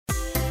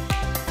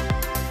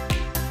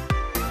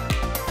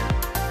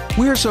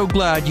We're so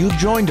glad you've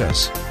joined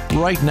us.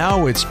 Right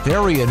now, it's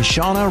Perry and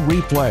Shawna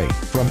Replay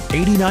from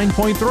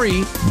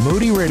 89.3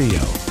 Moody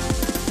Radio.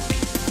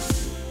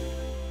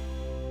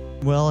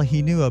 Well,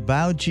 he knew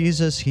about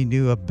Jesus, he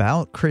knew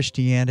about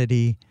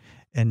Christianity,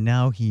 and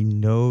now he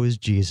knows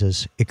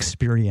Jesus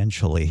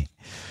experientially.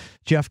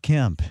 Jeff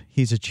Kemp,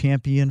 he's a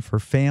champion for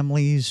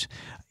families.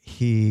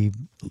 He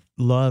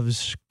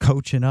loves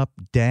coaching up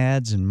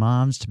dads and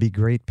moms to be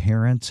great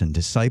parents and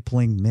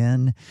discipling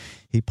men.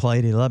 He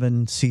played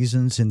 11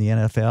 seasons in the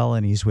NFL,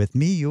 and he's with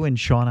me, you, and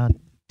Shawna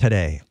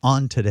today,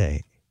 on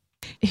Today.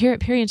 Here at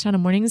Perry and Shawna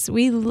Mornings,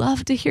 we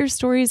love to hear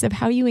stories of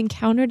how you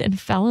encountered and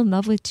fell in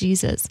love with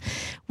Jesus.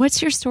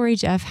 What's your story,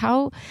 Jeff?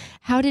 How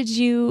did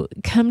you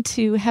come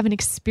to have an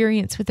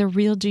experience with a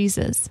real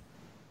Jesus?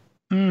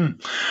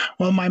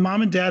 Well, my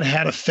mom and dad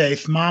had a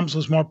faith. Mom's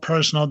was more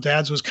personal.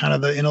 Dad's was kind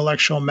of the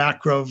intellectual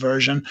macro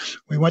version.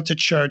 We went to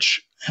church,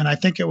 and I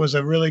think it was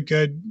a really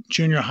good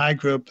junior high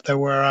group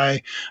where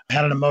I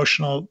had an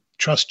emotional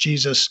trust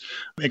Jesus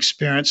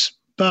experience,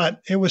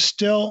 but it was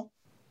still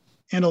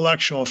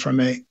intellectual for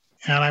me.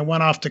 And I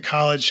went off to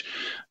college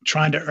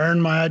trying to earn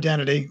my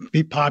identity,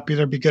 be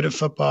popular, be good at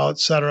football,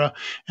 etc.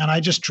 And I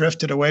just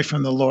drifted away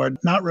from the Lord,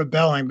 not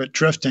rebelling, but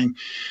drifting.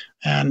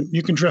 And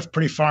you can drift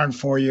pretty far in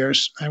 4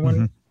 years. And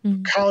when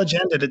college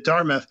ended at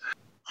Dartmouth,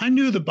 I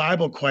knew the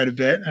Bible quite a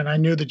bit, and I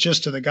knew the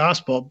gist of the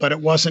gospel, but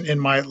it wasn't in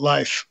my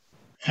life.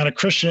 And a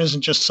Christian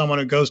isn't just someone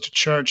who goes to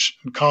church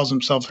and calls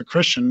himself a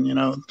Christian. You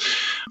know,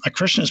 a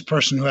Christian is a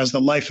person who has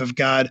the life of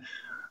God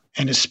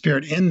and His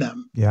Spirit in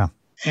them. Yeah.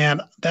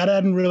 And that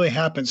hadn't really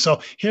happened. So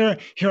here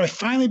I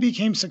finally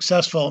became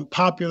successful and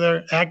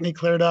popular, acne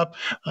cleared up,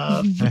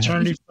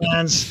 fraternity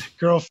friends,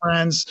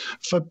 girlfriends,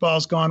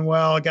 football's gone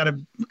well. I got a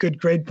good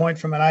grade point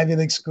from an Ivy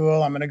League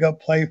school. I'm going to go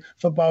play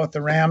football with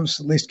the Rams,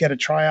 at least get a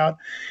tryout.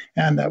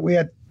 And we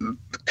had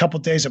a couple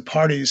of days of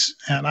parties,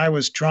 and I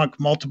was drunk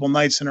multiple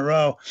nights in a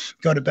row,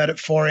 go to bed at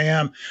 4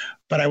 a.m.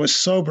 But I was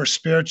sober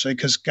spiritually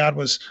because God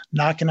was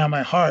knocking on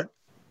my heart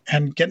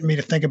and getting me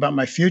to think about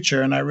my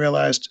future. And I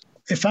realized,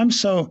 if I'm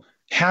so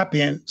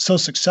happy and so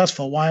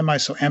successful, why am I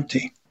so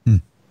empty?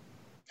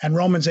 And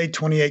Romans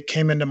 8:28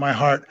 came into my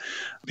heart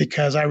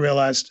because I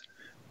realized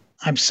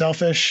I'm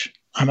selfish,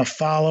 I'm a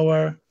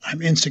follower,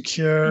 I'm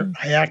insecure,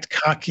 I act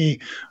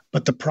cocky,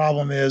 but the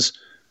problem is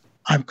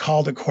I'm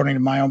called according to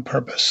my own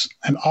purpose.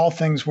 And all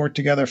things work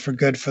together for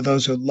good for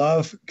those who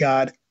love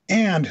God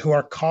and who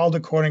are called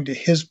according to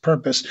His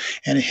purpose.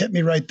 And it hit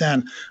me right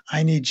then.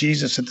 I need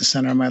Jesus at the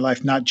center of my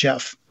life, not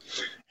Jeff.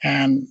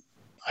 And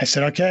I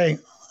said, okay,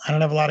 I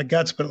don't have a lot of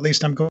guts, but at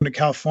least I'm going to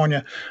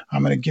California.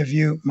 I'm going to give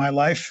you my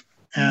life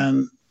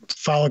and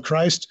follow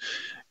Christ.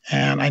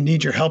 And I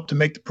need your help to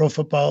make the pro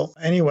football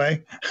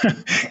anyway.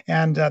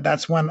 And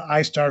that's when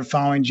I started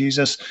following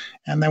Jesus.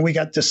 And then we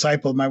got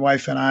discipled, my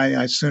wife and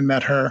I. I soon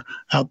met her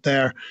out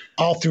there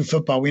all through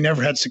football. We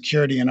never had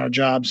security in our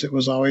jobs. It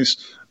was always,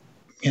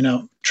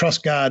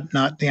 trust God,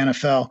 not the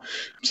NFL.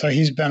 So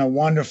He's been a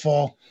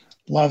wonderful,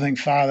 loving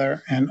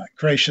Father and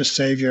gracious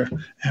Savior.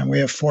 And we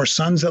have 4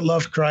 sons that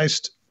love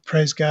Christ.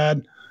 Praise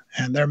God.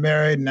 And they're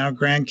married and now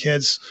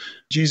grandkids.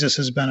 Jesus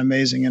has been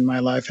amazing in my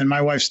life. And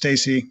my wife,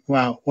 Stacy,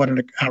 wow, what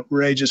an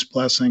outrageous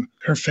blessing.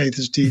 Her faith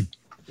is deep.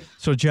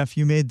 So, Jeff,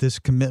 you made this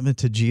commitment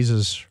to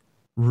Jesus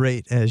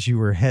right as you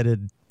were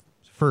headed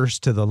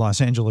first to the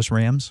Los Angeles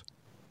Rams?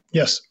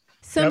 Yes.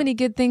 So many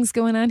good things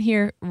going on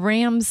here.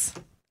 Rams.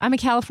 I'm a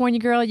California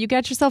girl. You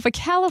got yourself a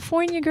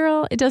California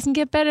girl. It doesn't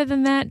get better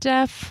than that,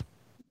 Jeff.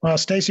 Well,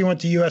 Stacy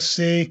went to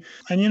USC.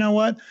 And you know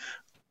what?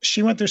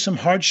 She went through some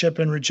hardship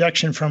and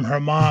rejection from her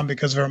mom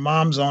because of her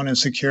mom's own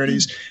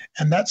insecurities.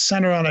 And that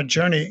sent her on a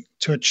journey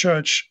to a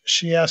church.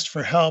 She asked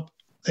for help.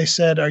 They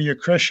said, "Are you a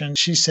Christian?"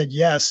 She said,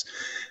 "Yes."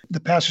 The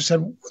pastor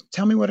said,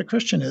 "Tell me what a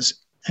Christian is."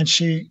 And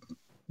she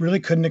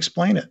really couldn't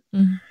explain it.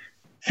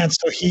 And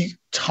so he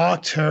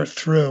talked her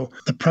through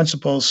the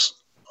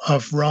principles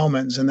of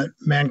Romans and that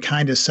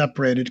mankind is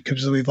separated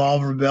because we've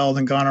all rebelled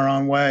and gone our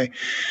own way.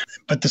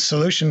 But the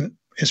solution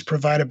is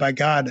provided by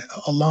God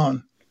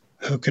alone,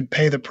 who could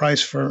pay the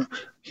price for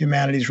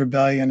humanity's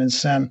rebellion and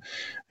sin.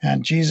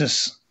 And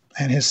Jesus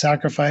and His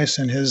sacrifice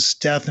and His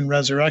death and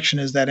resurrection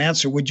is that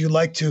answer. Would you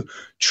like to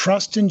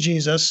trust in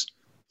Jesus,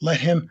 let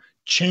Him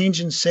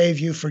change and save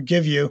you,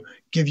 forgive you,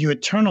 give you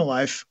eternal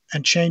life,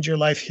 and change your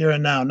life here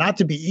and now? Not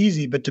to be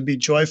easy, but to be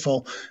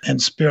joyful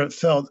and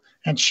Spirit-filled.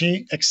 And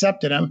she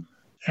accepted Him.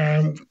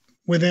 And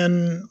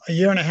within a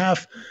year and a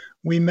half,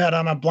 we met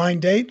on a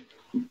blind date.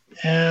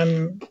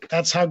 And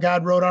that's how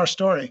God wrote our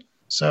story.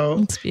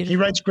 So He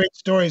writes great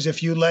stories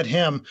if you let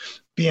Him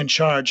be in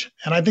charge.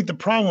 And I think the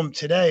problem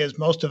today is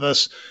most of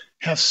us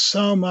have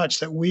so much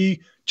that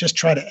we just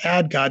try to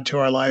add God to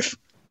our life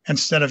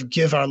instead of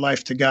give our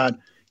life to God.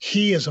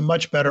 He is a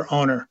much better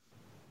owner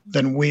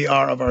than we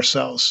are of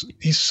ourselves.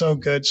 He's so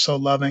good, so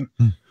loving.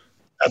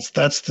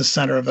 That's the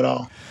center of it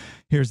all.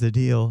 Here's the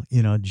deal.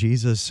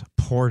 Jesus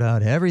poured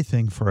out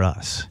everything for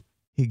us.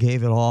 He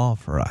gave it all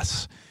for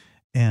us.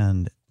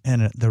 And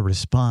the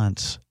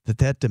response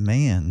that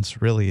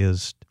demands really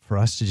is for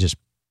us to just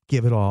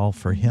give it all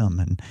for him.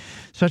 And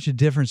such a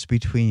difference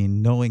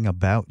between knowing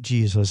about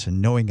Jesus and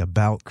knowing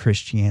about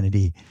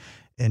Christianity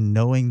and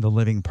knowing the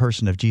living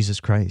person of Jesus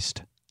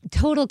Christ.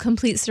 Total,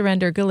 complete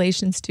surrender,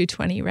 Galatians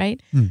 2:20,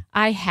 right?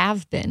 I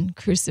have been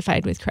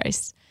crucified with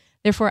Christ.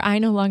 Therefore, I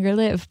no longer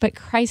live, but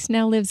Christ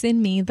now lives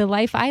in me. The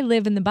life I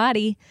live in the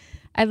body,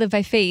 I live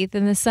by faith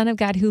in the Son of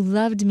God who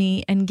loved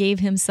me and gave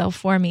himself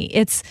for me.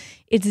 It's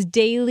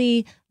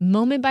daily,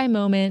 moment by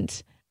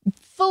moment,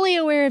 fully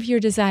aware of your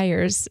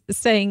desires,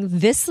 saying,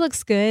 this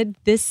looks good,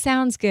 this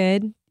sounds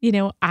good,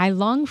 I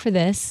long for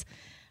this.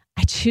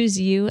 I choose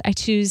you. I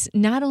choose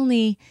not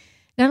only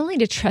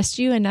to trust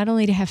you and not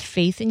only to have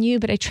faith in you,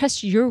 but I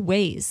trust your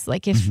ways.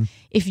 Like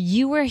if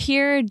you were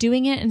here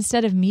doing it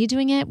instead of me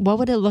doing it, what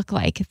would it look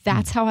like?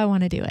 That's how I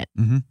want to do it.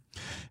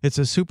 It's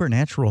a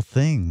supernatural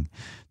thing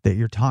that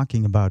you're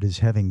talking about, is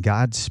having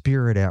God's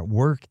Spirit at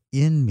work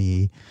in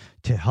me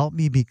to help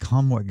me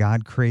become what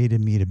God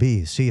created me to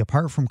be. See,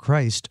 apart from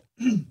Christ,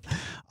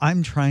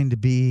 I'm trying to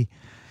be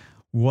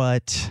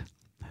what,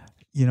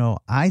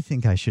 I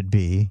think I should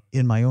be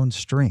in my own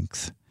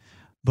strength.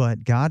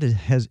 But God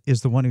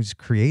is the one who's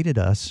created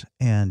us,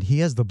 and he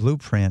has the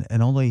blueprint,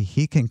 and only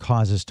he can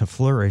cause us to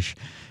flourish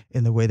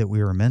in the way that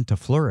we were meant to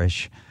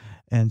flourish.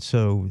 And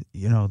so,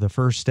 the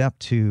first step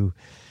to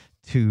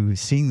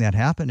seeing that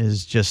happen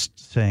is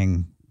just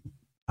saying,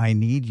 I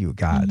need you,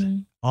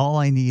 God. All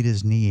I need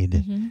is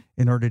need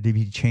in order to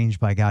be changed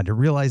by God, to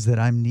realize that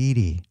I'm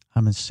needy.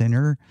 I'm a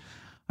sinner.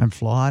 I'm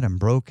flawed. I'm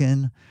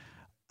broken.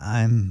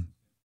 I'm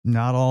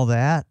not all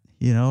that,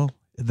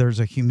 there's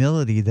a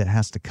humility that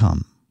has to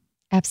come.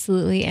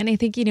 Absolutely. And I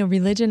think,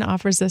 religion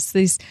offers us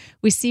these,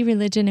 we see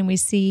religion and we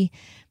see,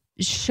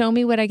 show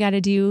me what I got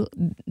to do.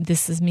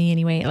 This is me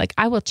anyway. Like,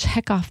 I will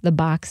check off the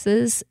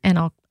boxes and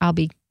I'll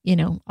be,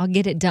 I'll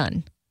get it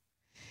done.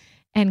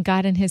 And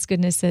God in his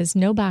goodness says,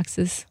 no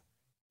boxes,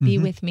 be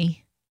with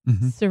me,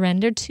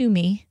 surrender to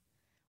me,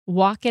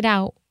 walk it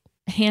out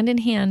hand in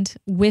hand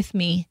with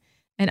me,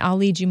 and I'll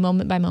lead you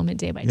moment by moment,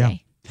 day by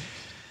day.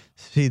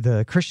 See,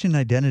 the Christian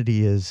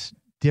identity is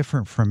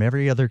different from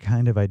every other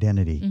kind of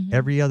identity.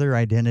 Every other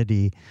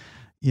identity,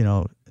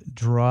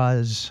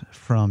 draws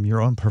from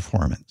your own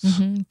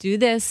performance. Do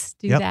this,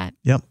 do that.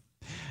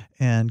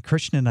 And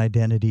Christian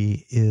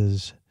identity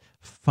is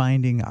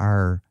finding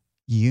our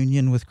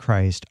union with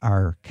Christ,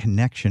 our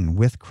connection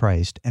with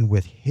Christ and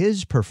with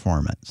his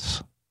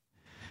performance.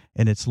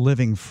 And it's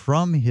living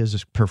from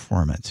his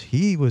performance.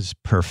 He was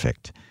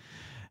perfect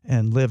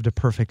and lived a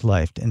perfect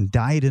life and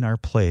died in our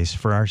place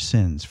for our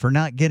sins, for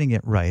not getting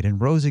it right,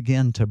 and rose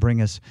again to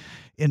bring us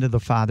into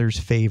the Father's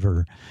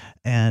favor.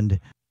 And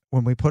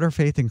when we put our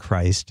faith in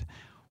Christ,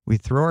 we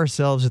throw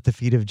ourselves at the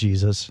feet of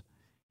Jesus.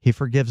 He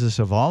forgives us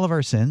of all of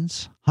our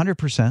sins,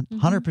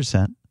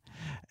 100%,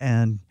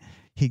 and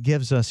he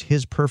gives us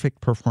his perfect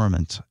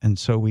performance. And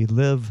so we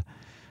live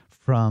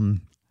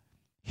from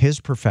his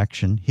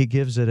perfection. He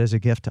gives it as a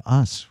gift to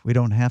us. We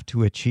don't have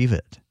to achieve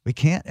it. We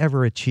can't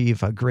ever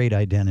achieve a great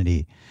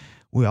identity.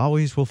 We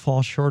always will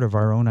fall short of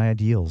our own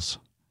ideals.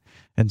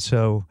 And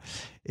so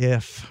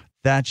if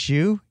that's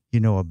you,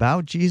 you know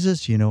about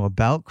Jesus, you know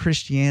about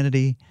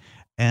Christianity,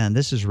 and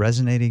this is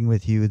resonating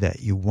with you, that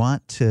you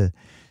want to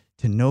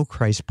know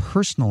Christ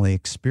personally,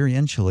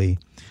 experientially,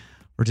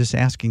 we're just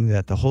asking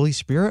that the Holy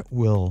Spirit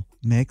will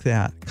make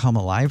that come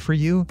alive for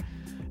you.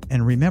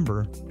 And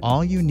remember,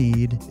 all you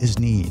need is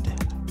need.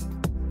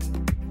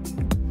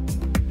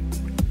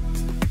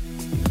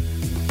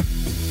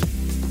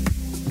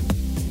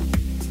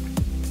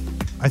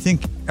 I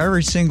think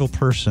every single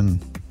person,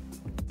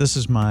 this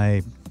is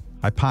my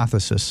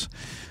hypothesis,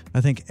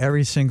 I think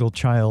every single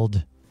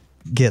child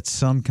gets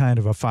some kind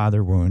of a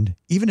father wound,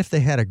 even if they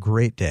had a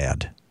great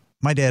dad.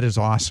 My dad is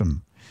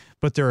awesome,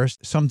 but there are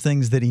some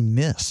things that he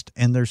missed,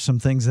 and there's some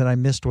things that I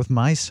missed with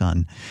my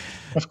son.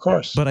 Of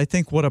course. But I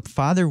think what a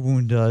father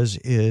wound does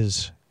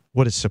is,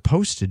 what it's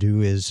supposed to do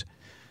is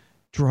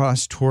draw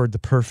us toward the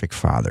perfect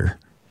father.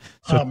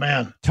 So oh,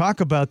 man.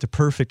 Talk about the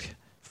perfect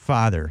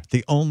father,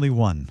 the only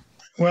one.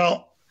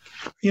 Well,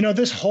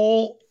 this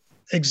whole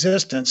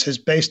existence is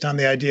based on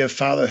the idea of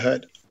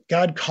fatherhood.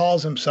 God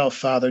calls himself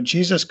Father.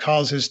 Jesus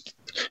calls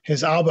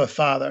his Abba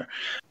Father.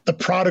 The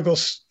prodigal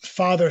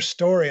father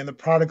story and the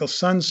prodigal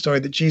son story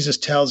that Jesus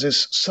tells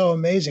is so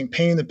amazing,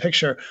 painting the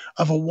picture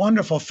of a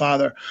wonderful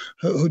father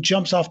who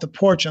jumps off the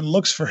porch and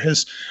looks for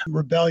his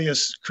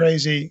rebellious,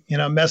 crazy,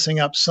 messing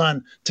up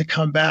son to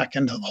come back,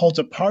 and holds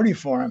a party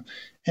for him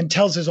and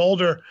tells his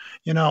older,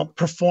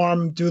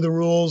 perform, do the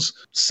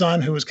rules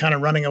son, who was kind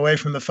of running away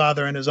from the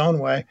father in his own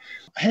way.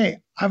 Hey,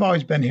 I've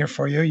always been here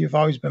for you. You've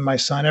always been my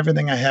son.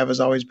 Everything I have has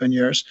always been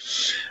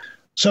yours.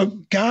 So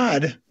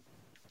God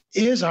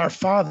is our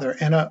father,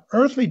 and an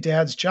earthly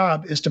dad's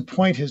job is to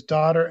point his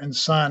daughter and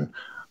son,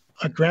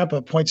 a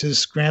grandpa points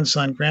his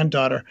grandson,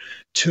 granddaughter,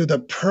 to the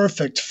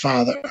perfect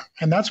father.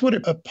 And that's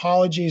what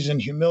apologies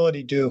and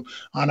humility do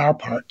on our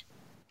part.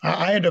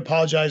 I had to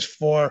apologize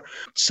for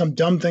some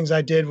dumb things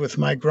I did with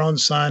my grown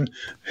son.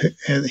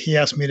 He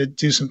asked me to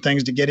do some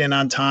things to get in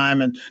on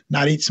time and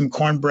not eat some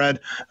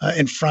cornbread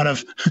in front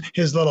of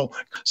his little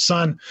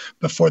son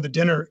before the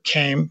dinner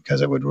came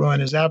because it would ruin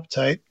his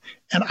appetite.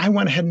 And I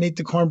went ahead and ate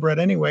the cornbread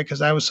anyway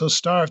because I was so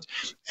starved.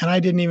 And I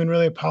didn't even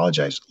really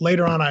apologize.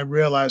 Later on, I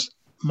realized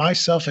my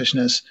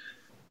selfishness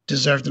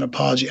deserved an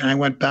apology. And I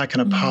went back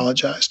and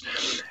apologized.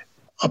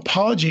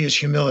 Apology is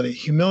humility.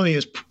 Humility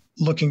is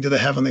looking to the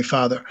Heavenly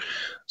Father.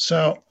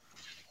 So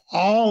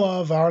all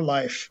of our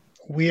life,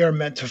 we are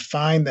meant to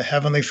find the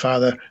Heavenly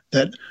Father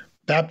that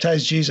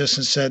baptized Jesus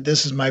and said,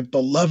 "This is my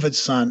beloved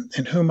Son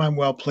in whom I'm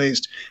well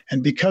pleased."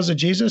 And because of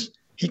Jesus,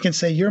 he can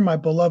say, "You're my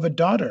beloved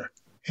daughter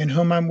in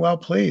whom I'm well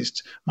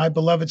pleased, my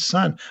beloved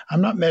son."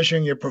 I'm not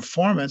measuring your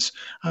performance.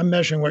 I'm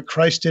measuring what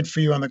Christ did for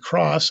you on the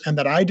cross, and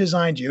that I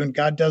designed you, and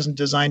God doesn't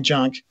design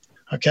junk,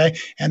 okay?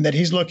 And that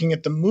he's looking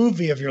at the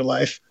movie of your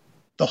life,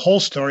 the whole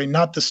story,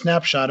 not the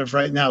snapshot of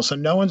right now. So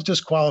no one's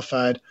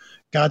disqualified.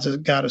 God's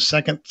got a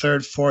second,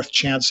 third, fourth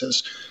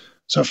chances.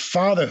 So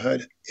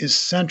fatherhood is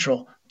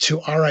central to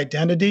our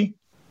identity,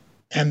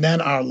 and then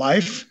our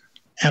life,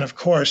 and of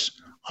course,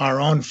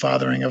 our own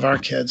fathering of our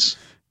kids.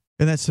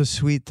 And that's the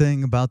sweet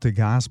thing about the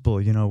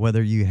gospel, you know,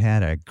 whether you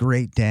had a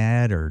great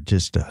dad or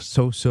just a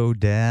so-so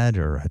dad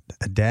or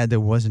a dad that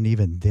wasn't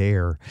even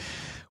there,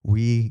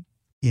 we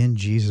in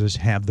Jesus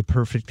have the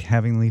perfect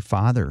Heavenly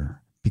Father.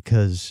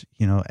 Because,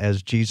 you know,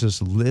 as Jesus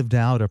lived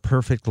out a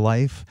perfect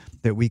life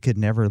that we could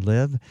never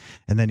live,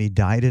 and then he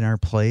died in our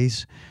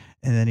place,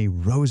 and then he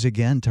rose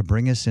again to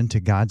bring us into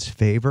God's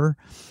favor,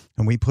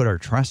 and we put our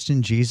trust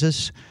in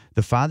Jesus,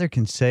 the Father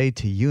can say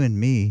to you and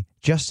me,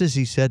 just as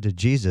he said to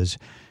Jesus,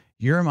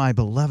 "You're my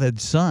beloved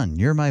son,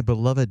 you're my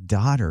beloved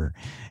daughter,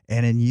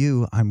 and in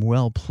you I'm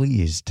well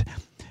pleased."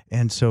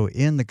 And so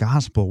in the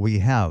gospel, we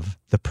have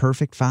the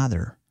perfect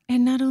Father.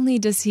 And not only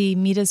does he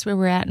meet us where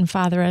we're at and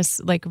father us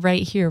like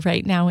right here,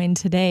 right now in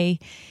today,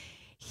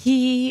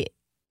 he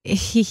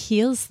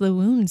heals the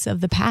wounds of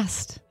the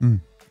past.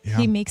 Yeah.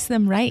 He makes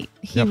them right.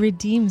 He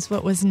redeems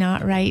what was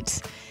not right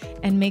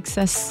and makes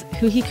us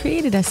who he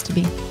created us to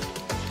be.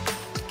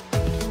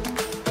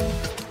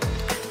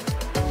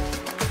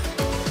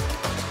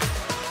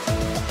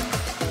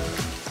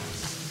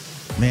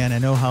 Man, I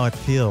know how it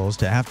feels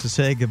to have to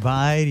say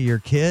goodbye to your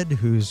kid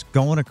who's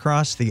going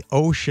across the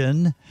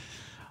ocean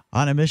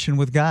on a mission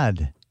with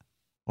God,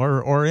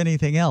 or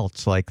anything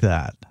else like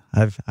that.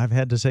 I've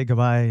had to say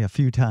goodbye a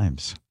few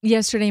times.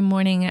 Yesterday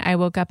morning, I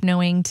woke up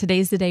knowing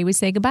today's the day we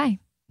say goodbye.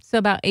 So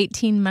about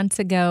 18 months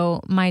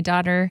ago, my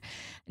daughter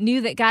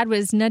knew that God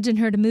was nudging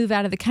her to move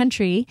out of the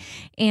country.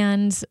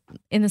 And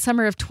in the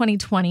summer of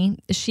 2020,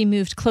 she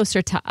moved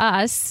closer to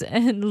us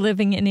and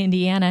living in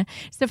Indiana.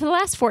 So for the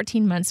last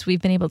 14 months,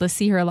 we've been able to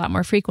see her a lot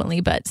more frequently.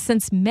 But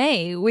since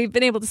May, we've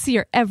been able to see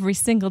her every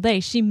single day.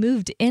 She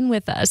moved in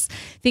with us,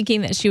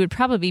 thinking that she would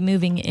probably be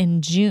moving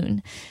in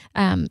June.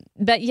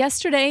 But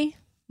yesterday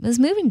was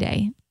moving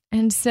day.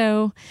 And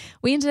so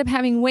we ended up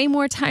having way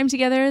more time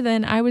together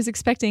than I was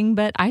expecting,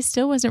 but I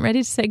still wasn't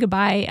ready to say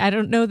goodbye. I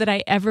don't know that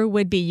I ever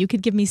would be. You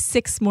could give me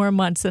 6 more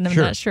months and I'm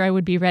not sure I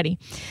would be ready.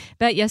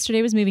 But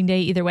yesterday was moving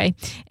day either way.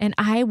 And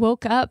I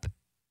woke up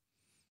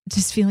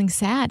just feeling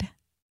sad.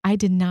 I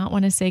did not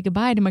want to say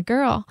goodbye to my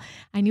girl.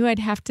 I knew I'd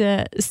have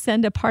to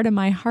send a part of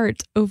my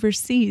heart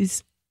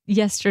overseas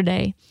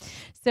yesterday.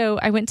 So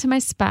I went to my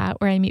spot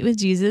where I meet with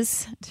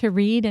Jesus to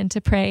read and to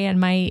pray, and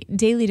my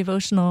daily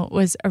devotional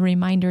was a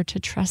reminder to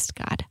trust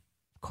God.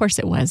 Of course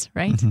it was,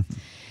 right?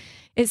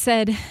 It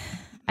said,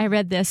 I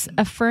read this,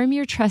 affirm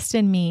your trust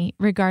in me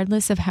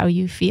regardless of how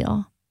you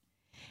feel.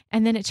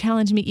 And then it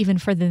challenged me even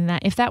further than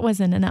that. If that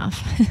wasn't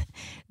enough,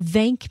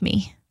 thank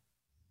me.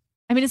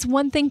 I mean, it's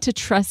one thing to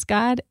trust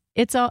God.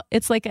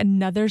 It's like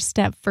another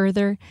step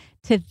further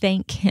to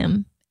thank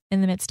him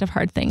in the midst of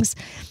hard things,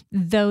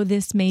 though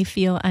this may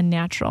feel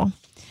unnatural.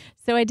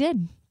 So I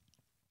did.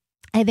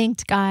 I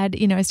thanked God.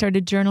 I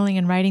started journaling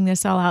and writing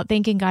this all out,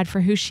 thanking God for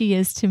who she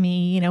is to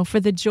me, for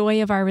the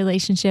joy of our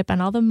relationship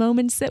and all the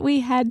moments that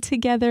we had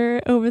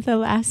together over the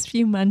last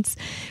few months.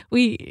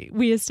 We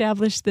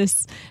established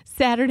this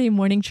Saturday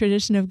morning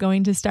tradition of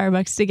going to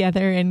Starbucks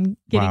together and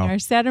getting our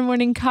Saturday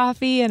morning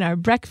coffee and our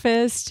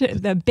breakfast,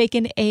 the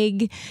bacon,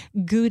 egg,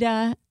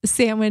 Gouda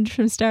sandwich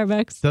from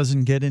Starbucks.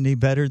 Doesn't get any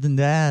better than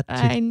that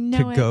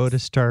to go to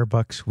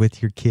Starbucks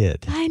with your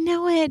kid. I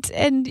know it.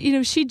 And,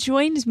 she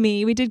joined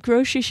me. We did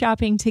grocery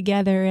shopping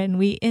together and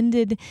we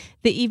ended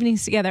the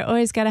evenings together.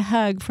 Always got a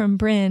hug from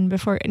Bryn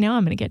before. Now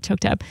I'm going to get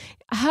choked up.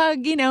 A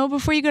hug,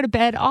 before you go to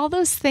bed, all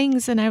those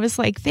things. And I was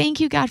like,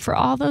 thank you, God, for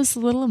all those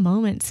little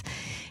moments.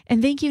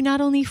 And thank you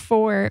not only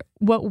for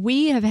what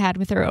we have had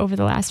with her over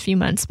the last few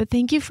months, but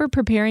thank you for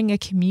preparing a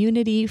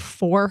community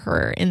for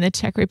her in the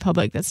Czech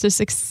Republic that's just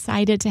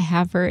excited to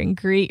have her and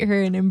greet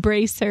her and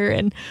embrace her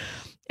and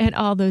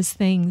all those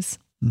things.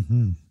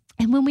 Mm-hmm.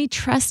 And when we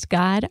trust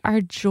God,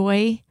 our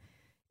joy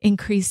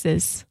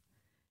increases.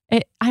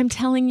 I'm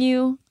telling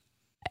you,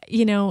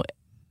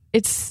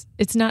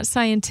 it's not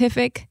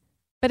scientific,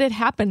 But it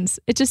happens.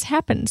 It just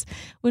happens.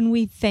 When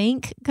we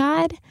thank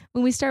God,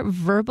 when we start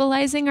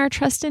verbalizing our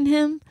trust in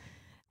Him,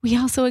 we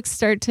also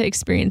start to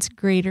experience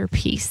greater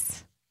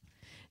peace.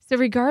 So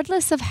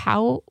regardless of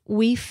how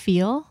we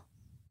feel,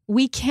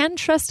 we can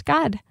trust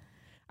God.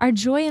 Our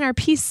joy and our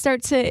peace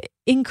start to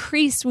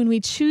increase when we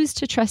choose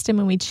to trust Him,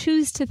 when we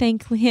choose to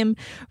thank Him,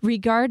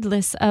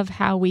 regardless of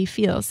how we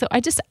feel. So I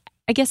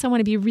guess I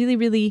want to be really,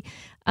 really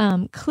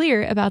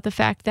clear about the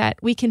fact that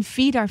we can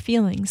feed our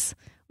feelings.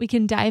 We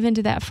can dive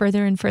into that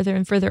further and further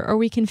and further, or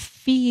we can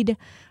feed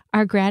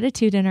our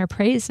gratitude and our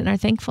praise and our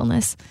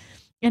thankfulness.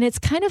 And it's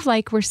kind of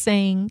like we're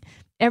saying,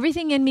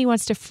 everything in me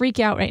wants to freak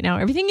out right now.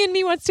 Everything in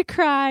me wants to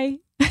cry.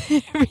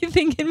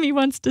 Everything in me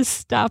wants to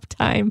stop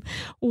time,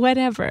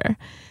 whatever.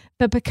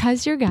 But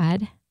because you're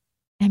God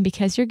and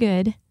because you're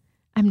good,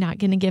 I'm not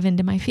going to give in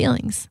to my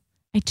feelings.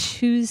 I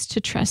choose to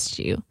trust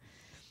you.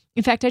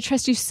 In fact, I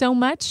trust you so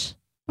much,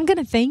 I'm going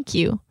to thank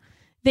you.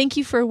 Thank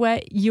you for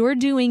what you're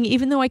doing,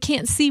 even though I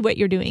can't see what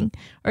you're doing.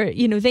 Or,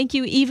 thank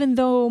you, even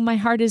though my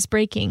heart is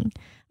breaking.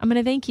 I'm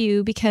going to thank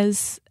you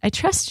because I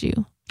trust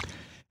you.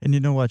 And you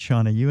know what,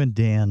 Shawna, you and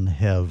Dan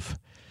have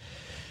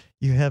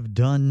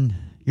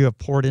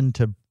poured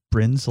into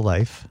Bryn's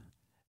life,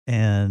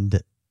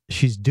 and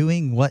she's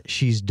doing what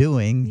she's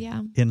doing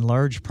in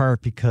large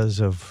part because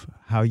of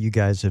how you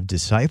guys have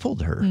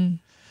discipled her.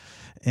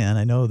 And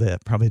I know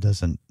that probably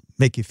doesn't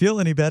make you feel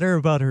any better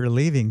about her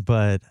leaving,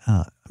 but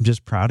I'm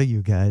just proud of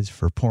you guys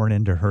for pouring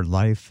into her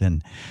life.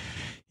 And,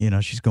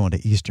 she's going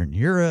to Eastern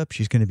Europe.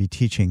 She's going to be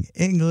teaching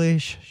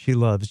English. She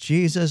loves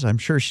Jesus. I'm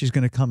sure she's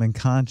going to come in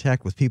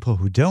contact with people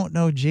who don't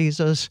know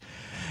Jesus.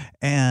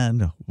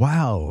 And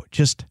wow,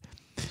 just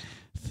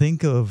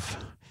think of...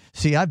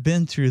 See, I've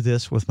been through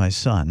this with my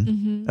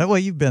son. Well,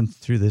 you've been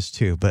through this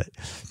too, but,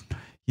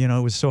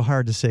 it was so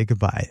hard to say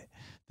goodbye.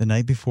 The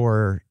night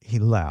before he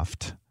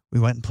left, we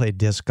went and played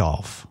disc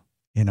golf,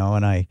 and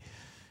I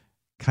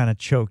kind of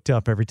choked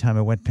up every time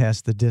I went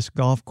past the disc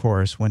golf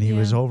course when he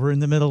was over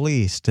in the Middle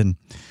East. And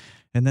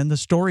then the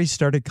stories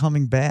started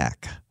coming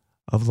back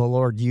of the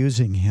Lord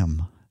using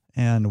him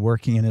and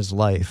working in his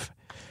life.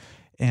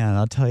 And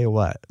I'll tell you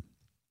what,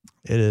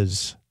 it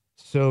is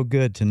so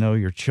good to know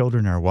your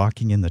children are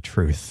walking in the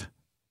truth.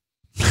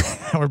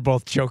 We're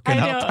both choking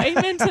up. I know.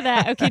 Amen to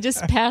that. Okay,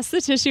 just pass the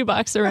tissue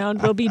box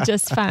around. We'll be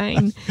just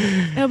fine.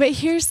 No, but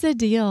here's the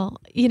deal.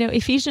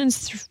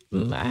 Ephesians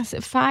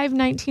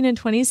 5:19 and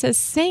 20 says,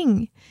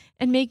 "Sing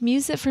and make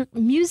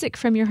music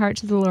from your heart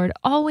to the Lord,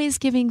 always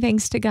giving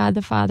thanks to God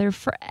the Father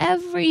for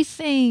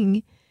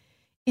everything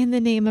in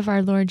the name of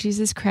our Lord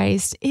Jesus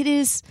Christ." It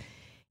is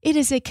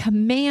a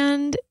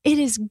command. It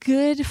is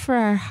good for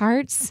our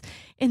hearts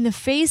in the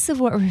face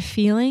of what we're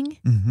feeling.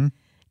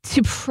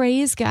 To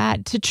praise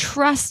God, to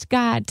trust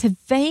God, to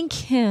thank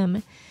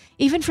Him,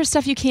 even for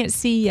stuff you can't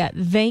see yet.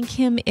 Thank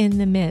Him in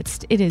the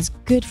midst. It is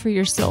good for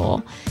your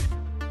soul.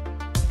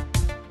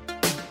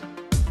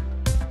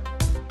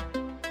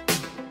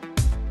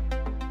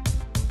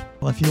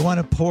 Well, if you want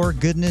to pour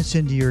goodness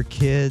into your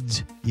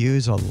kids,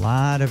 use a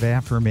lot of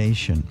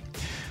affirmation.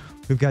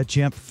 We've got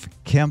Jeff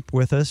Kemp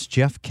with us.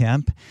 Jeff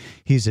Kemp,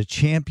 he's a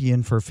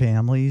champion for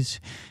families.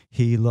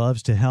 He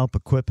loves to help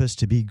equip us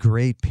to be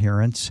great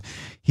parents.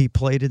 He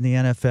played in the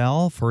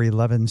NFL for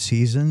 11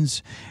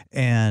 seasons,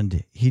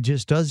 and he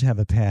just does have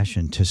a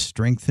passion to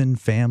strengthen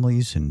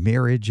families and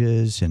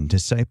marriages and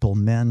disciple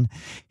men.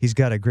 He's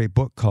got a great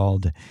book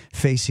called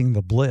Facing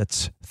the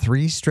Blitz,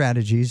 3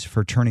 Strategies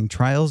for Turning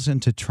Trials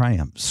into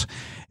Triumphs.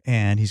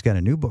 And he's got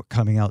a new book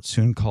coming out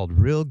soon called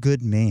Real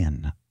Good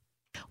Man.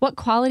 What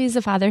qualities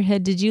of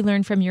fatherhood did you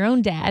learn from your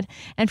own dad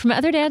and from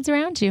other dads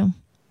around you?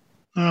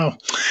 Oh,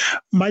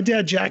 my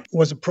dad, Jack,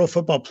 was a pro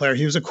football player.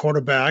 He was a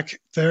quarterback,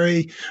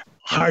 very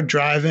hard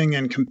driving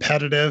and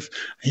competitive.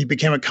 He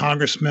became a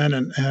congressman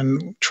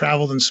and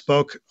traveled and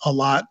spoke a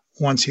lot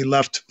once he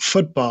left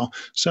football.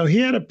 So he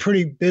had a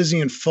pretty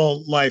busy and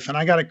full life. And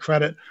I got to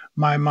credit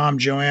my mom,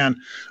 Joanne,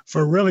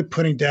 for really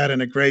putting Dad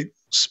in a great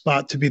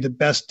spot to be the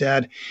best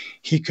dad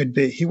he could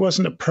be. He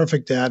wasn't a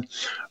perfect dad,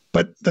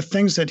 but the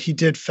things that he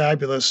did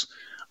fabulous: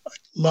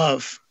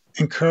 love,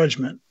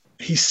 encouragement.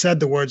 He said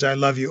the words, "I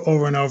love you,"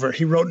 over and over.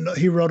 He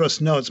wrote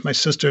us notes, my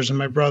sisters and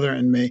my brother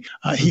and me.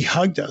 He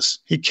hugged us.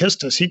 He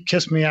kissed us. He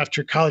kissed me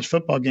after college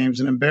football games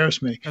and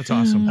embarrassed me. That's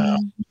awesome.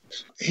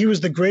 He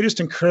was the greatest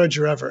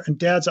encourager ever. And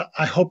dads,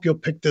 I hope you'll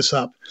pick this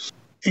up.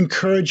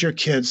 Encourage your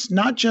kids,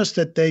 not just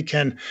that they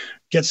can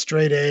get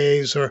straight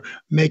A's or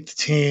make the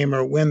team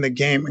or win the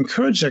game.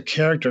 Encourage their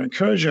character,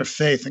 encourage their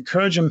faith,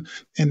 encourage them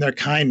in their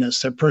kindness,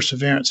 their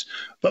perseverance.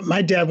 But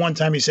my dad, one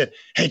time he said,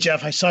 "Hey,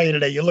 Jeff, I saw you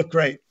today. You look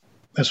great."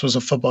 This was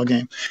a football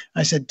game.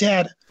 I said,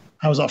 "Dad,"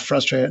 I was all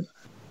frustrated,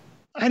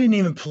 "I didn't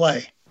even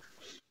play."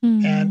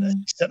 And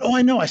he said, "Oh,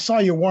 I know. I saw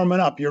you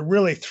warming up. You're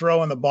really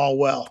throwing the ball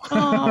well."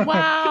 Oh,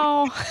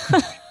 wow.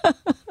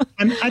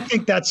 And I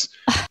think that's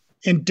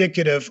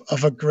indicative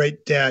of a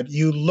great dad.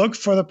 You look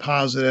for the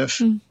positive,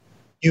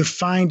 you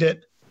find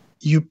it,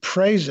 you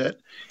praise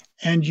it,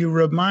 and you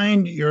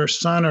remind your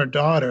son or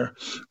daughter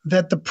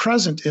that the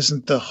present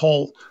isn't the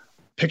whole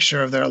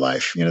picture of their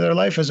life. Their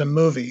life is a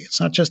movie.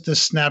 It's not just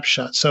this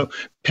snapshot. So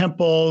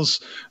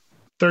pimples,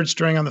 third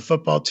string on the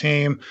football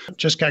team,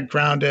 just got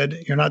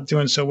grounded. You're not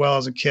doing so well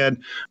as a kid.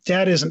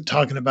 Dad isn't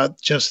talking about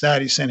just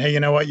that. He's saying, hey, you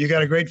know what? You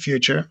got a great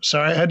future.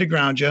 Sorry I had to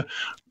ground you,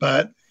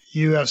 but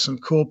you have some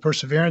cool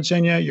perseverance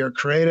in you. You're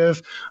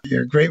creative.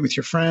 You're great with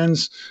your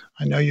friends.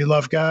 I know you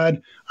love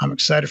God. I'm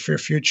excited for your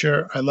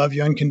future. I love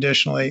you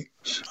unconditionally.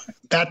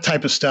 That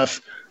type of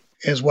stuff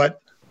is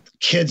what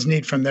kids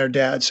need from their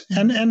dads.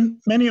 And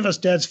many of us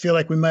dads feel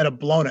like we might have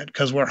blown it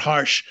because we're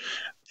harsh,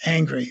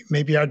 angry.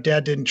 Maybe our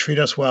dad didn't treat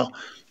us well.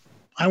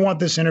 I want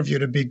this interview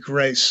to be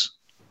grace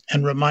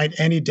and remind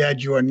any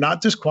dad you are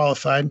not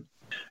disqualified.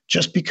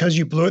 Just because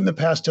you blew it in the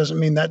past doesn't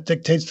mean that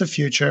dictates the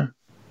future.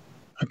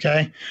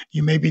 Okay?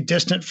 You may be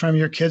distant from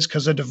your kids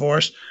because of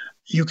divorce.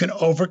 You can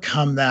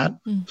overcome that.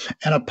 And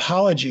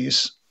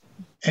apologies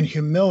and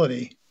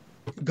humility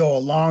go a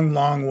long,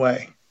 long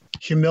way.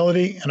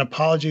 Humility and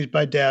apologies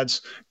by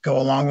dads go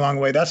a long, long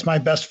way. That's my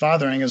best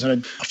fathering as a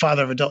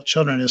father of adult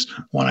children, is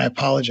when I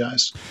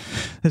apologize.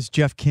 It's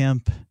Jeff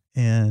Kemp,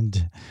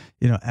 and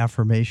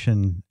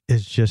affirmation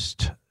is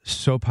just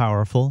so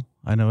powerful.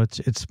 I know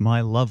it's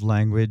my love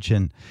language,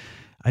 and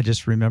I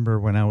just remember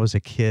when I was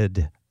a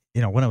kid,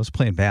 when I was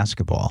playing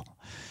basketball.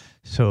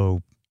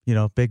 So,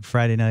 big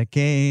Friday night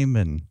game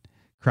and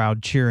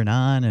crowd cheering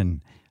on,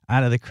 and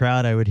out of the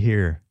crowd I would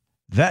hear,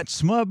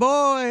 "That's my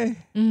boy."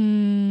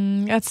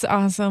 That's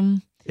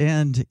awesome.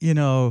 And,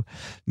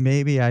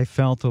 maybe I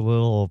felt a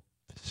little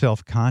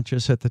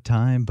self-conscious at the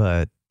time,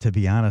 but to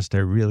be honest, I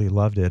really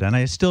loved it. And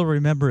I still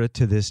remember it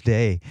to this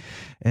day.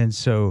 And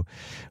so,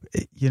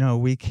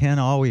 we can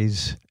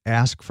always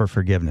ask for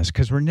forgiveness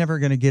because we're never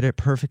going to get it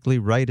perfectly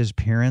right as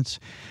parents.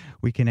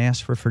 We can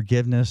ask for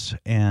forgiveness,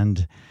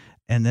 and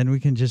then we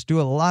can just do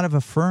a lot of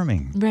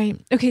affirming. Right.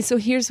 Okay, so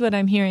here's what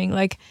I'm hearing.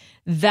 Like,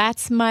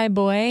 that's my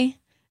boy.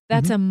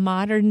 That's a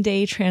modern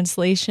day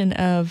translation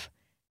of,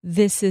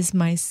 this is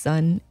my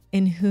son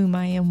in whom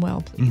I am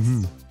well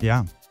pleased.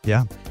 Yeah.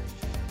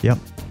 Yep.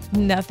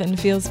 Nothing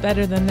feels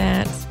better than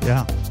that.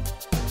 Yeah.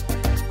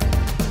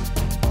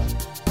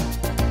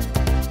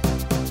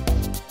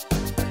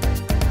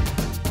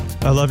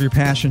 I love your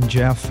passion,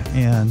 Jeff.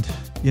 And,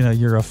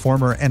 you're a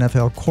former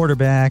NFL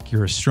quarterback.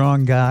 You're a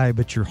strong guy,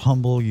 but you're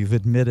humble. You've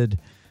admitted,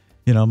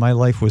 my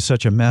life was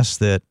such a mess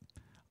that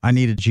I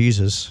needed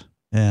Jesus.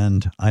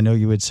 And I know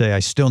you would say, I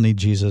still need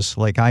Jesus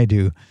like I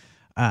do.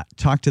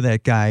 Talk to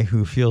that guy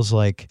who feels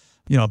like,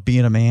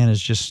 being a man is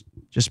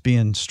just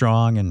being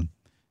strong and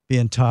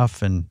being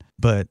tough,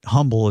 but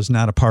humble is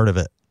not a part of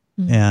it.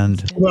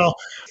 And well,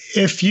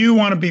 if you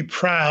want to be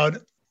proud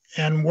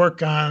and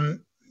work on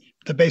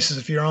the basis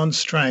of your own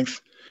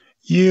strength,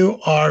 you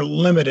are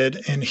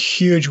limited in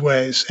huge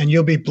ways, and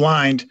you'll be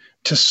blind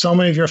to so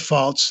many of your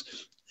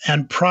faults,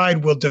 and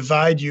pride will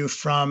divide you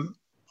from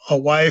a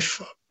wife,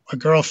 a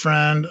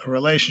girlfriend, a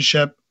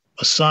relationship,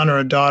 a son or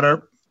a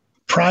daughter.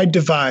 Pride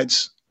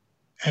divides,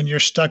 and you're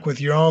stuck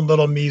with your own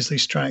little measly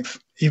strength,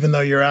 even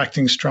though you're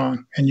acting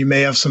strong and you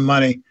may have some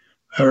money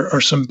or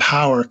some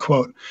power,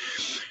 quote.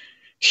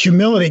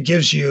 Humility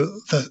gives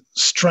you the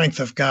strength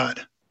of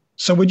God.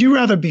 So would you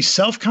rather be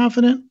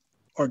self-confident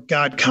or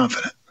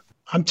God-confident?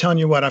 I'm telling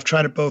you what, I've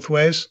tried it both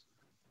ways.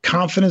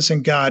 Confidence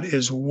in God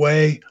is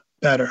way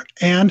better.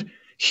 And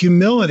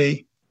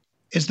humility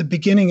is the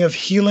beginning of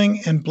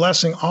healing and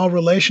blessing all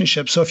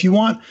relationships. So if you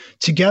want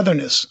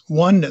togetherness,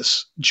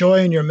 oneness, joy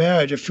in your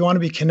marriage, if you want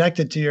to be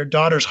connected to your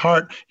daughter's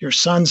heart, your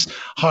son's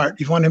heart,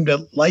 you want him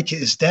to like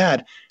his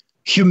dad,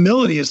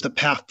 humility is the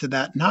path to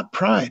that, not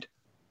pride.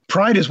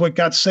 Pride is what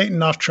got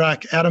Satan off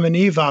track, Adam and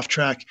Eve off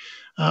track.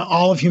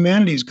 All of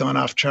humanity's gone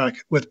off track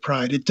with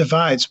pride. It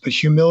divides, but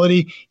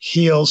humility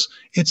heals.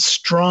 It's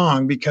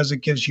strong because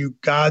it gives you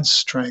God's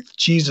strength,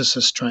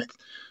 Jesus' strength.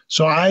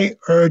 So I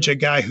urge a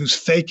guy who's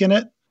faking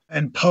it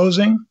and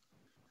posing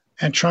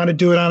and trying to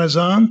do it on his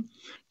own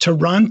to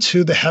run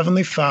to the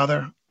Heavenly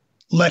Father.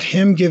 Let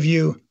him give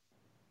you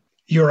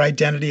your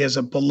identity as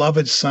a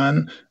beloved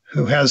son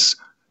who has,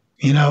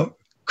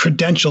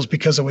 credentials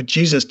because of what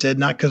Jesus did,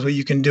 not because of what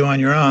you can do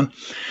on your own.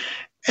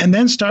 And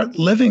then start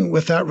living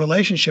with that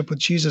relationship with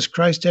Jesus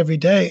Christ every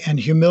day. And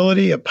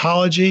humility,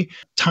 apology,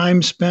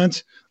 time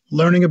spent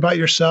learning about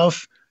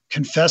yourself,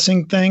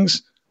 confessing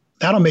things,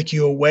 that'll make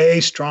you a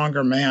way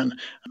stronger man,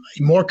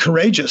 more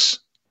courageous,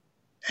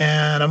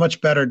 and a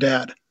much better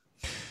dad.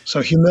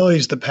 So humility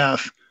is the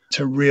path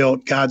to real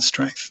God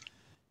strength.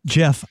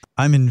 Jeff,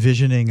 I'm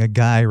envisioning a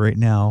guy right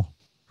now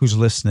who's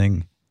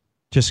listening,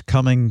 just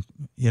coming,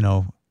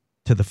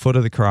 to the foot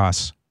of the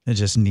cross and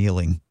just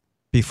kneeling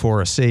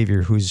before a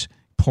Savior who's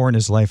pouring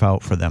his life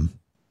out for them.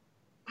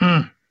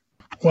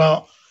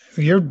 Well,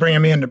 you're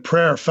bringing me into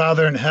prayer.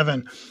 Father in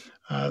heaven,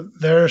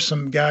 there are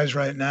some guys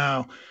right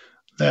now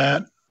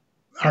that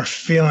are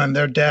feeling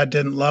their dad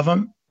didn't love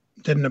them,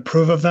 didn't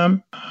approve of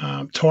them,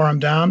 tore them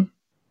down,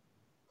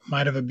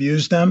 might have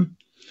abused them,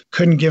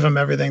 couldn't give them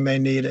everything they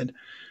needed.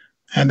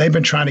 And they've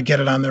been trying to get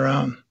it on their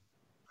own.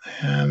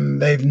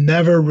 And they've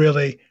never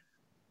really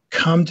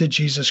come to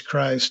Jesus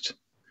Christ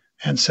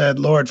and said,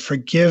 Lord,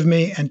 forgive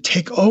me and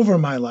take over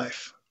my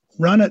life.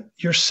 Run it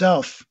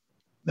yourself.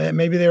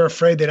 Maybe they were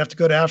afraid they'd have to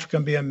go to Africa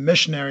and be a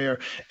missionary, or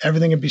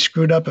everything would be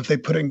screwed up if they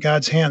put it in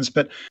God's hands.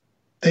 But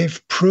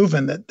they've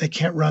proven that they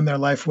can't run their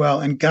life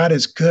well. And God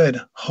is good,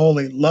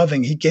 holy,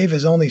 loving. He gave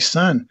his only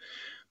son.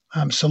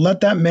 So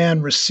let that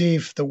man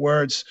receive the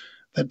words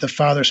that the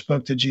Father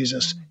spoke to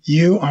Jesus.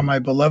 You are my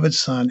beloved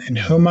Son, in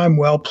whom I'm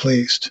well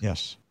pleased.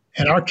 Yes.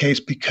 In our case,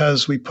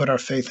 because we put our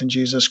faith in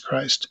Jesus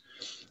Christ.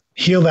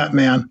 Heal that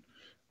man,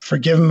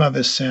 forgive him of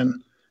his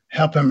sin,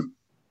 help him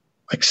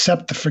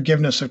accept the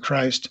forgiveness of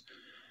Christ,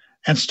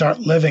 and start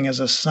living as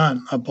a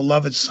son, a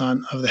beloved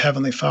son of the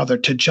Heavenly Father,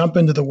 to jump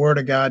into the Word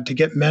of God, to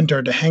get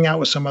mentored, to hang out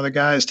with some other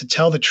guys, to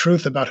tell the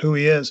truth about who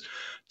he is,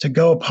 to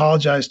go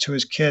apologize to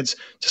his kids,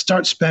 to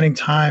start spending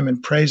time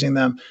and praising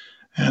them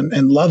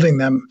and loving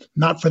them,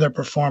 not for their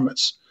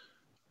performance.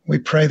 We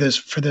pray this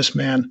for this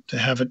man to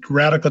have a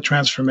radical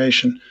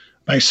transformation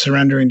by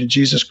surrendering to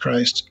Jesus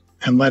Christ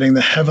and letting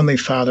the Heavenly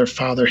Father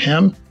father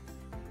him.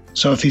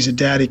 So if he's a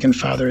dad, he can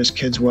father his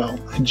kids well.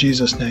 In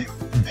Jesus' name,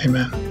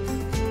 amen.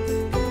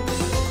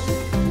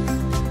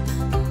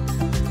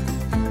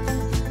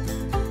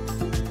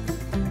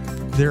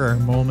 There are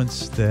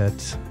moments that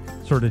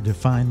sort of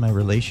define my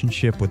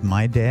relationship with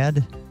my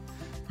dad.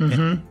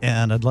 Mm-hmm.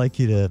 And I'd like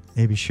you to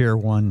maybe share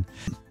one,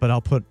 but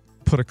I'll put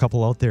a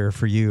couple out there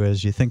for you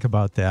as you think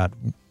about that.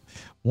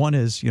 One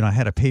is, I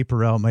had a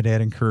paper out. My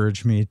dad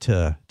encouraged me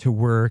to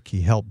work.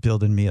 He helped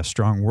build in me a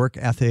strong work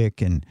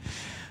ethic.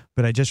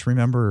 But I just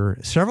remember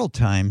several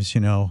times,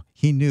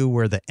 he knew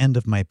where the end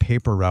of my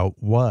paper route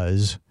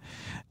was.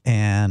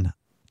 And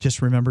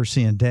just remember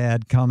seeing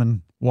Dad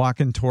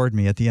walking toward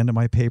me at the end of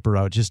my paper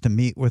route just to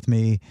meet with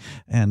me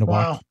and to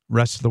walk the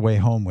rest of the way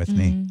home with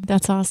me.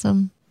 That's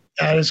awesome.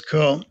 That is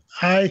cool.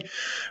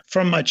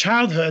 From my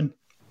childhood,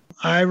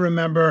 I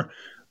remember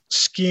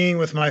skiing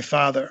with my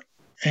father,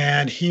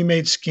 and he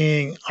made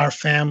skiing our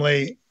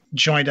family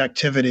joint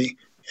activity.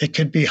 It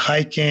could be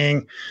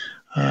hiking,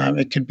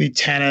 it could be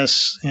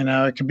tennis,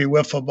 it could be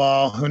wiffle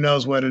ball, who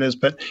knows what it is,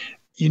 but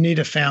you need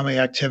a family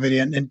activity.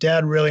 And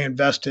Dad really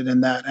invested in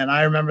that. And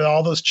I remember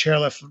all those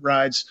chairlift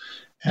rides,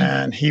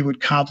 and he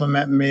would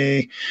compliment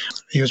me.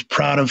 He was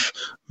proud of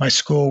my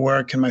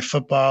schoolwork and my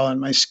football and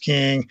my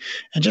skiing,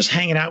 and just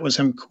hanging out with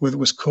him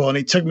was cool. And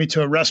he took me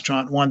to a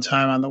restaurant one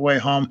time on the way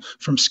home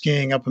from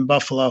skiing up in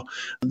Buffalo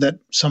that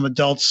some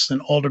adults and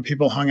older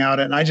people hung out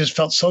at. And I just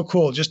felt so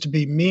cool just to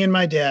be me and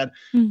my dad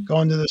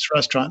going to this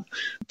restaurant.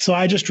 So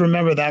I just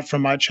remember that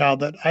from my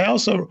childhood. I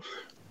also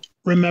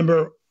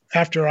remember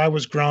after I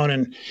was grown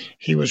and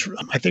he was,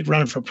 I think,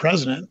 running for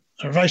president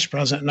or vice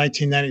president in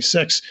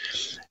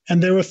 1996.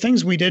 And there were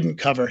things we didn't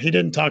cover. He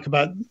didn't talk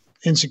about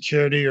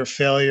insecurity or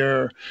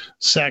failure or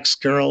sex,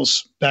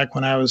 girls, back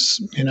when I was,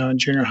 in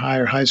junior high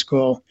or high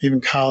school,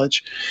 even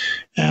college.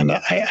 And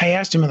I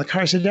asked him in the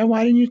car, I said, Dad,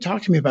 why didn't you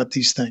talk to me about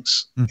these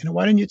things?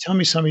 Why didn't you tell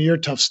me some of your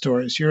tough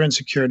stories, your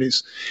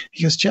insecurities?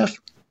 He goes, Jeff,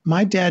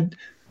 my dad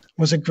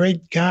was a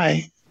great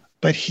guy,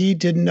 but he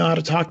didn't know how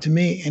to talk to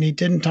me, and he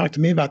didn't talk to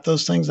me about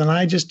those things. And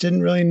I just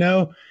didn't really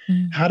know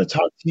how to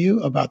talk to you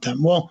about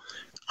them. Well,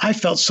 I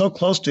felt so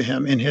close to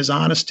him in his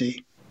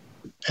honesty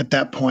at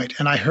that point,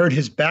 and I heard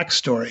his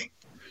backstory.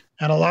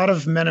 And a lot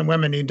of men and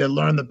women need to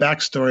learn the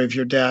backstory of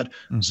your dad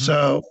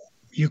so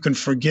you can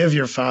forgive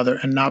your father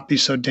and not be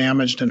so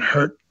damaged and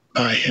hurt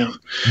by him.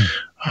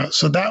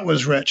 So that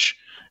was rich.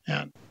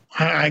 And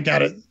I got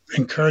to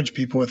encourage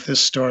people with this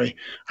story.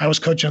 I was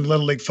coaching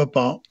Little League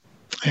football,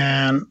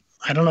 and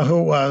I don't know who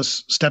it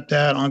was,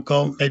 stepdad,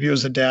 uncle, maybe it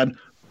was the dad,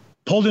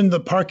 pulled into the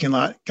parking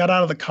lot, got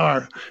out of the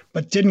car,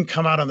 but didn't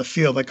come out on the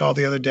field like all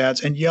the other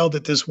dads, and yelled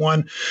at this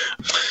one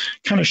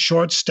kind of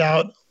short,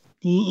 stout,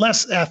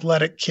 less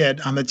athletic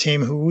kid on the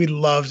team who we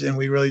loved and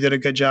we really did a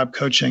good job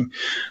coaching.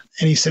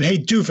 And he said, hey,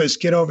 doofus,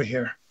 get over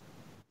here.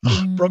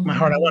 Broke my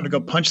heart. I wanted to go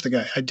punch the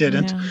guy. I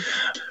didn't. Yeah.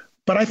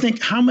 But I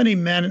think how many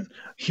men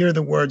hear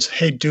the words,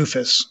 hey,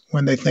 doofus,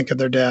 when they think of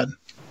their dad?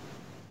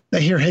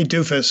 They hear, hey,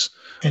 doofus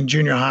in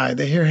junior high.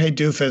 They hear, hey,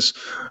 doofus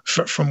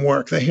from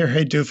work. They hear,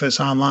 hey, doofus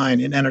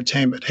online in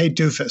entertainment. Hey,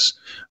 doofus.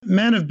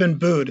 Men have been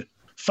booed.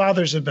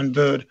 Fathers have been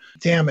booed,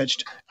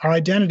 damaged. Our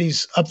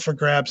identity's up for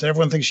grabs.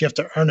 Everyone thinks you have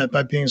to earn it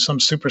by being some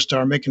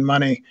superstar, making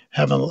money,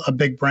 having a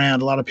big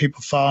brand, a lot of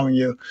people following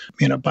you,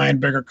 buying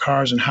bigger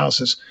cars and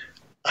houses.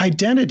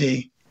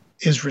 Identity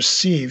is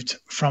received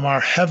from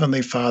our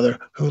Heavenly Father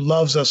who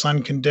loves us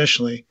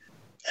unconditionally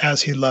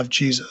as he loved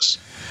Jesus.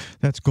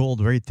 That's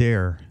gold right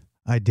there.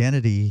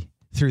 Identity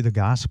through the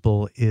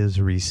gospel is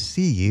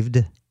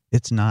received.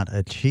 It's not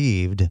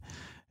achieved.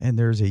 And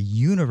there's a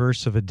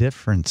universe of a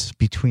difference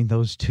between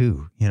those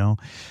two.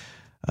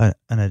 An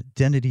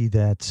identity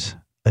that's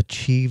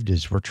achieved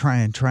is we're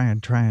trying,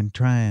 can't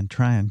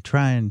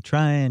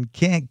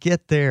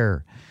get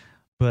there.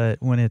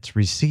 But when it's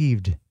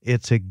received,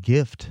 it's a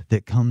gift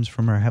that comes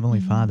from our Heavenly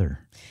Father.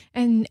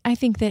 And I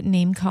think that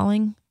name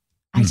calling,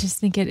 I just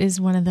think it is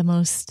one of the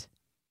most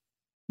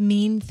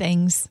mean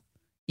things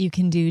you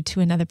can do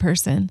to another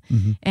person.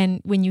 Mm-hmm. And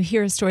when you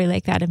hear a story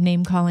like that of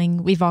name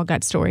calling, we've all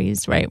got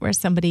stories, right? Where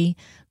somebody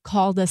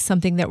called us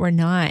something that we're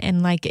not,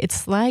 and it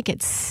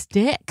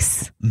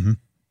sticks. Mm-hmm.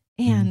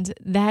 And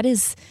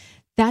that's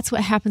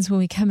what happens when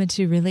we come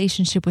into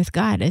relationship with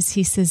God, as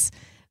he says,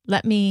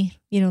 let me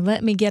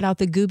get out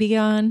the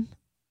gooby-gone.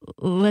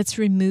 Let's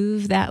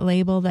remove that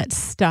label that's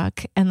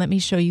stuck and let me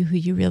show you who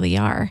you really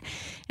are.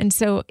 And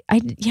so I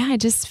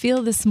just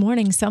feel this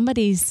morning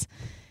somebody's,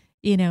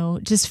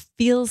 just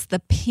feels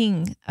the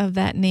ping of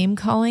that name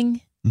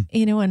calling,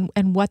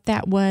 and what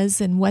that was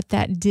and what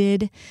that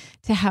did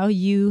to how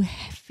you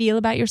feel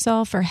about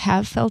yourself or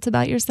have felt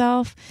about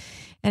yourself.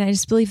 And I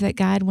just believe that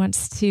God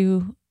wants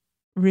to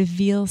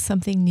reveal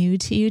something new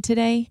to you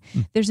today.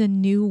 There's a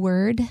new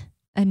word,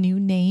 a new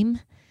name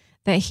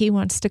that he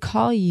wants to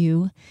call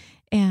you.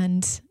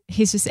 And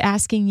he's just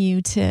asking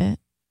you to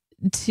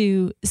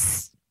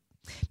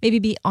maybe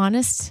be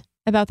honest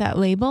about that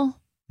label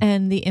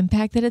and the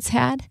impact that it's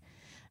had.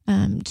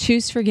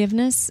 Choose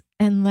forgiveness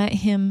and let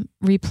him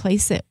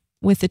replace it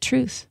with the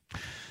truth.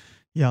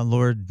 Yeah,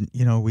 Lord,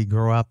 we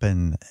grow up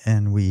and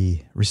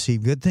we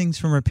receive good things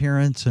from our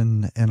parents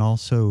and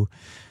also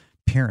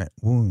parent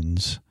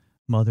wounds,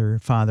 mother,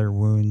 father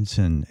wounds,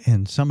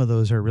 and some of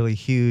those are really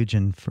huge.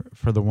 And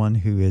for the one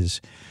who is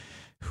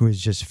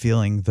just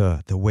feeling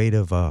the weight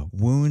of a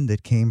wound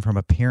that came from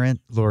a parent,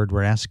 Lord,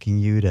 we're asking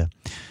you to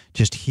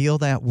just heal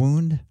that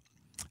wound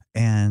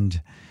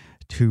and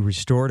to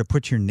restore, to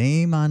put your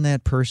name on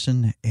that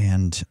person,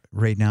 and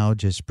right now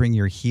just bring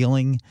your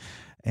healing.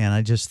 And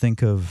I just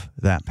think of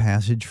that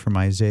passage from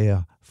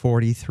Isaiah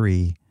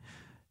 43,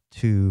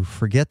 to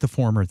forget the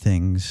former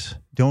things,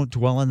 don't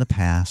dwell in the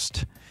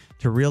past,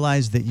 to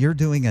realize that you're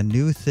doing a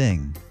new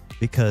thing,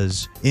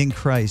 because in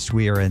Christ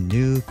we are a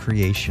new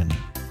creation.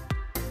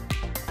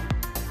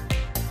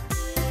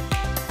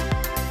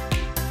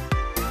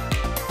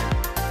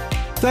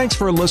 Thanks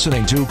for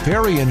listening to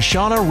Perry and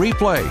Shawna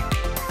Replay.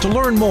 To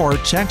learn more,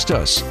 text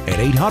us at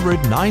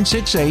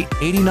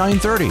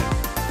 800-968-8930.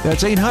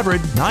 That's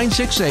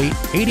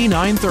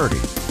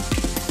 800-968-8930.